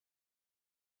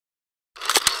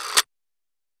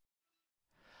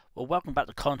Well, welcome back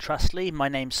to Contrastly. My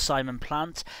name's Simon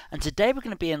Plant, and today we're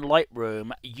going to be in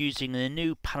Lightroom using the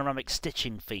new panoramic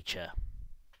stitching feature.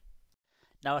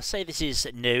 Now, I say this is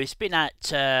new. It's been out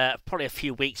probably a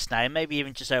few weeks now, maybe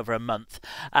even just over a month.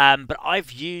 But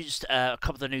I've used a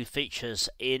couple of the new features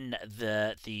in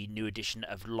the new edition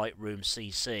of Lightroom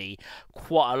CC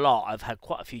quite a lot. I've had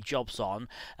quite a few jobs on,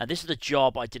 and this is the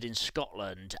job I did in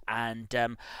Scotland, and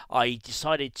I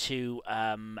decided to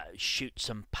shoot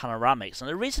some panoramics. And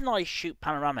the reason I shoot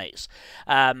panoramics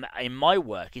in my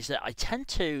work is that I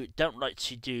don't like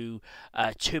to do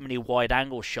too many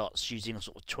wide-angle shots using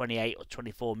sort of 28 or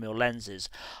 24mm lenses.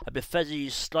 I prefer to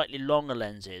use slightly longer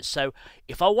lenses. So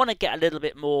if I want to get a little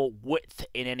bit more width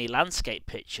in any landscape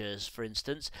pictures, for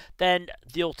instance, then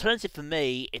the alternative for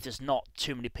me, if there's not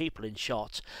too many people in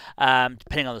shot,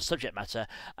 depending on the subject matter,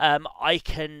 I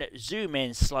can zoom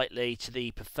in slightly to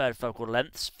the preferred focal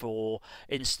lengths. For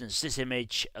instance, this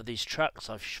image of these trucks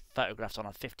I've photographed on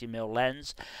a 50mm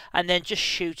lens, and then just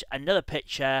shoot another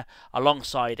picture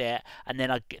alongside it, and then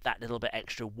I get that little bit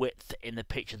extra width in the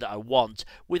picture that I want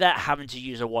without having to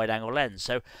use a wide angle lens.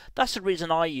 So that's the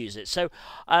reason I use it. So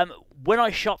when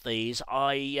I shot these,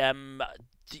 I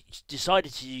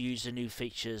decided to use the new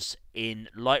features in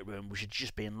Lightroom, which had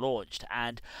just been launched,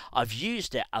 and I've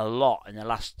used it a lot in the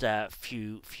last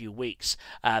few weeks.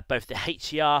 Both the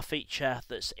HDR feature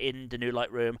that's in the new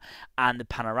Lightroom and the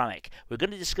panoramic. We're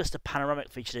going to discuss the panoramic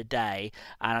feature today,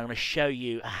 and I'm going to show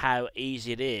you how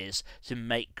easy it is to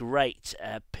make great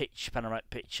panoramic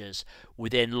pictures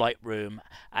within Lightroom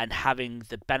and having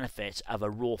the benefit of a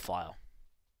RAW file.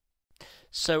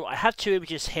 So I have two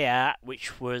images here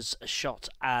which was shot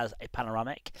as a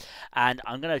panoramic, and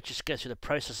I'm going to just go through the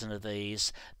processing of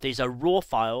these. These are RAW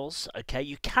files, okay?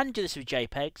 You can do this with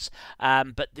JPEGs,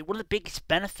 but one of the biggest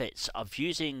benefits of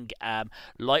using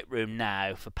Lightroom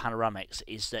now for panoramics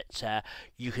is that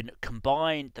you can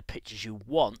combine the pictures you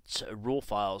want, RAW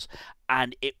files,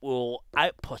 and it will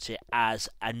output it as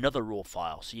another RAW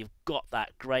file. So you've got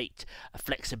that great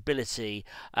flexibility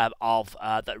that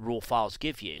RAW files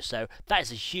give you. So that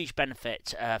is a huge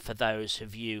benefit for those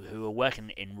of you who are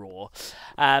working in RAW.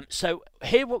 So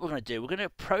here what we're going to do, we're going to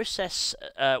process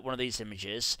one of these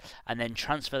images and then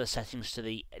transfer the settings to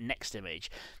the next image.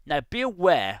 Now be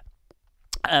aware,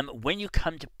 when you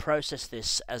come to process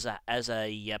this as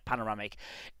a panoramic,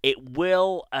 it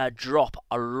will drop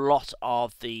a lot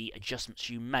of the adjustments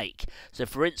you make. So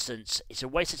for instance, it's a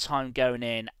waste of time going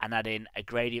in and adding a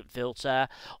gradient filter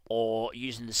or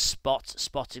using the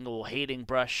spotting or healing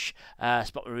brush,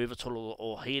 spot removal tool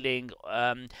or healing.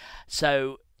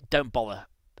 So don't bother.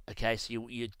 Okay, so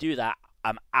you do that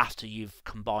after you've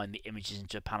combined the images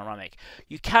into a panoramic.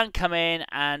 You can come in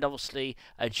and obviously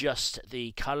adjust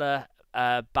the color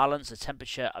balance, the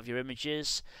temperature of your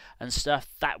images and stuff.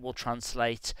 That will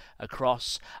translate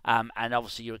across, and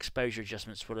obviously your exposure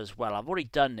adjustments will as well. I've already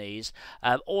done these.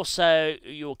 Also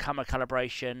your camera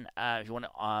calibration, if you want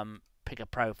to pick a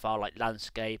profile like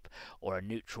landscape or a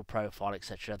neutral profile,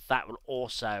 etc., that will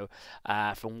also,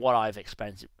 from what I've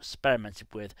experimented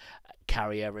with,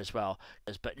 carry over as well,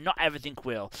 but not everything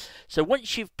will. So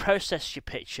once you've processed your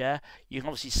picture, you can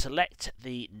obviously select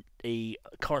the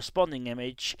corresponding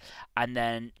image and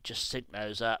then just sync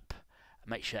those up and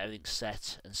make sure everything's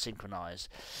set and synchronized.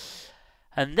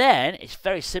 And then it's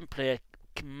very simply a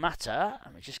matter,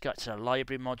 let me just go to the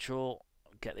library module,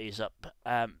 get these up,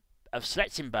 of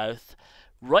selecting both,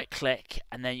 right click,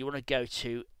 and then you want to go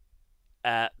to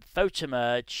photo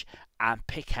merge and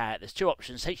pick out, there's two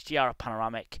options, HDR or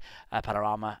panoramic,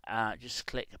 panorama. Just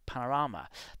click panorama.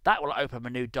 That will open a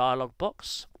new dialog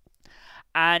box,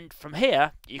 and from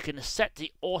here you can set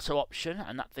the auto option,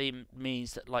 and that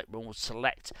means that Lightroom will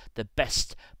select the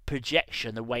best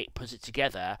projection, the way it puts it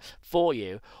together for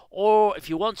you. Or if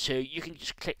you want to, you can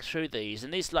just click through these,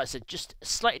 and these, like I said, just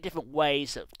slightly different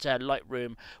ways that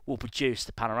Lightroom will produce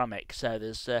the panoramic. So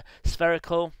there's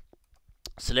spherical,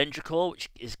 cylindrical, which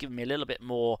is giving me a little bit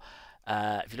more,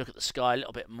 if you look at the sky, a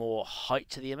little bit more height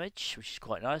to the image, which is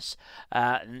quite nice,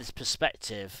 and this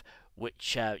perspective,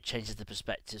 which changes the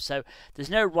perspective. So there's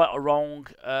no right or wrong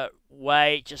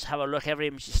way, just have a look. Every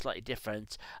image is slightly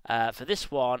different. For this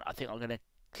one, I think I'm going to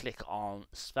click on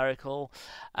spherical,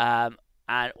 and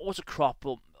auto crop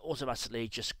will automatically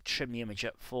just trim the image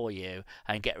up for you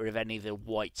and get rid of any of the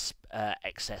white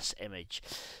excess image.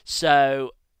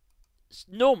 So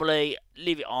normally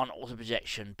leave it on auto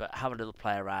projection, but have a little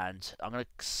play around. I'm going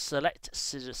to select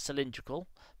cylindrical,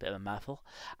 bit of a mouthful,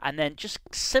 and then just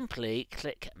simply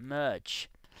click merge.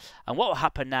 And what will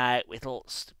happen now, it'll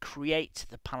create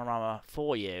the panorama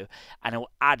for you, and it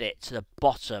will add it to the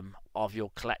bottom of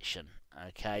your collection.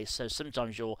 Okay, so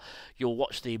sometimes you'll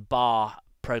watch the bar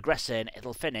progressing,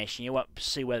 it'll finish, and you won't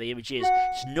see where the image is.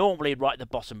 It's normally right at the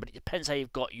bottom, but it depends how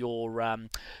you've got your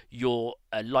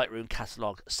Lightroom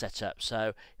catalog set up.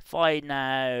 So if I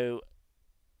now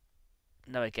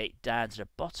navigate down to the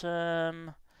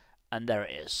bottom, and there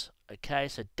it is. Okay,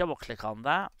 so double click on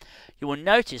that. You will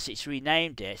notice it's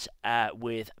renamed it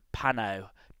with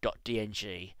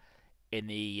pano.dng in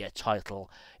the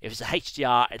title. If it's a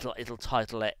HDR, it'll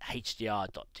title it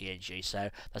HDR.dng. So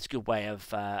that's a good way of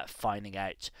finding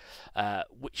out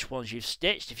which ones you've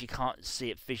stitched if you can't see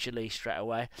it visually straight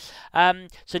away.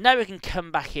 So now we can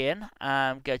come back in,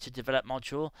 go to develop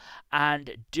module,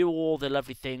 and do all the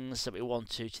lovely things that we want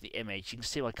to the image. You can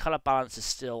see my color balance is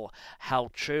still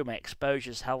held true, my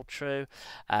exposure is held true.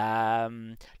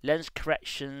 Lens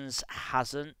corrections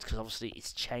hasn't, because obviously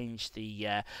it's changed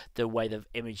the way the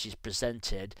image is presented.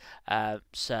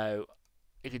 So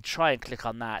you can try and click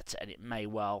on that, and it may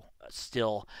well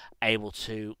still able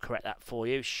to correct that for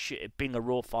you. Being a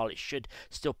raw file, it should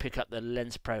still pick up the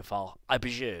lens profile, I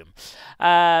presume.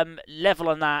 Level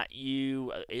on that,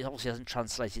 it obviously hasn't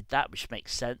translated that, which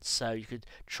makes sense. So you could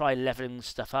try leveling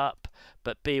stuff up,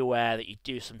 but be aware that you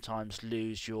do sometimes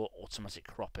lose your automatic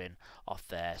cropping off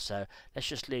there. So let's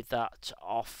just leave that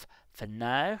off for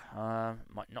now.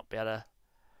 Might not be able to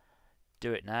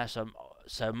do it now, so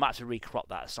I might have to recrop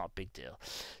that. It's not a big deal.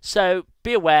 So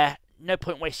be aware, no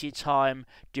point wasting your time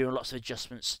doing lots of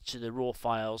adjustments to the raw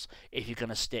files if you're going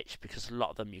to stitch, because a lot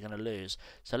of them you're going to lose.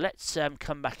 So let's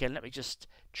come back in. Let me just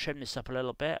trim this up a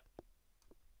little bit,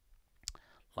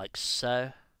 like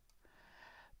so.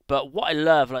 But what I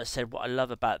love, like I said, what I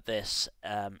love about this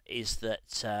is that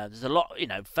there's a lot,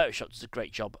 Photoshop does a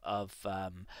great job of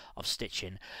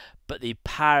stitching, but the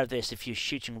power of this, if you're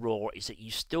shooting raw, is that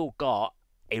you've still got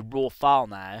a raw file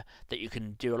now that you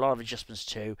can do a lot of adjustments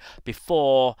to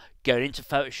before going into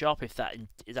Photoshop, if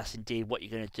that's indeed what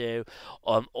you're going to do,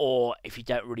 or if you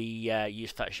don't really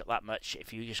use Photoshop that much,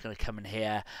 if you're just going to come in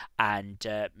here and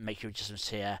make your adjustments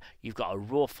here, you've got a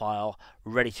raw file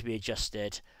ready to be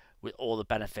adjusted with all the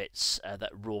benefits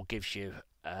that RAW gives you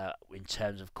in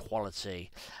terms of quality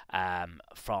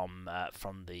from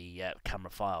the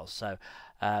camera files. So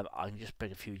I can just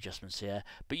bring a few adjustments here,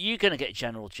 but you're going to get a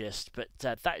general gist. But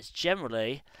that is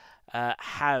generally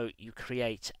how you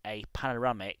create a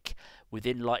panoramic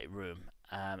within Lightroom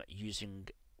using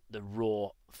the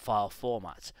RAW file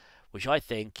format, which I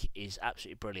think is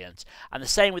absolutely brilliant. And the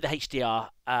same with the HDR.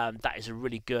 That is a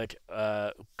really good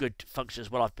function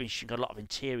as well. I've been shooting a lot of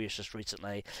interiors just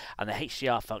recently, and the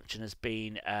HDR function has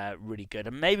been really good.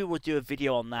 And maybe we'll do a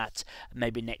video on that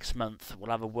maybe next month.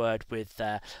 We'll have a word with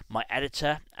my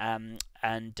editor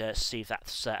and see if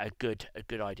that's a good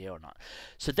idea or not.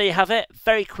 So there you have it.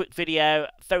 Very quick video,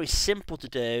 very simple to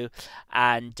do,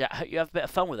 and I hope you have a bit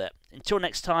of fun with it. Until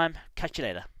next time, catch you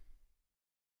later.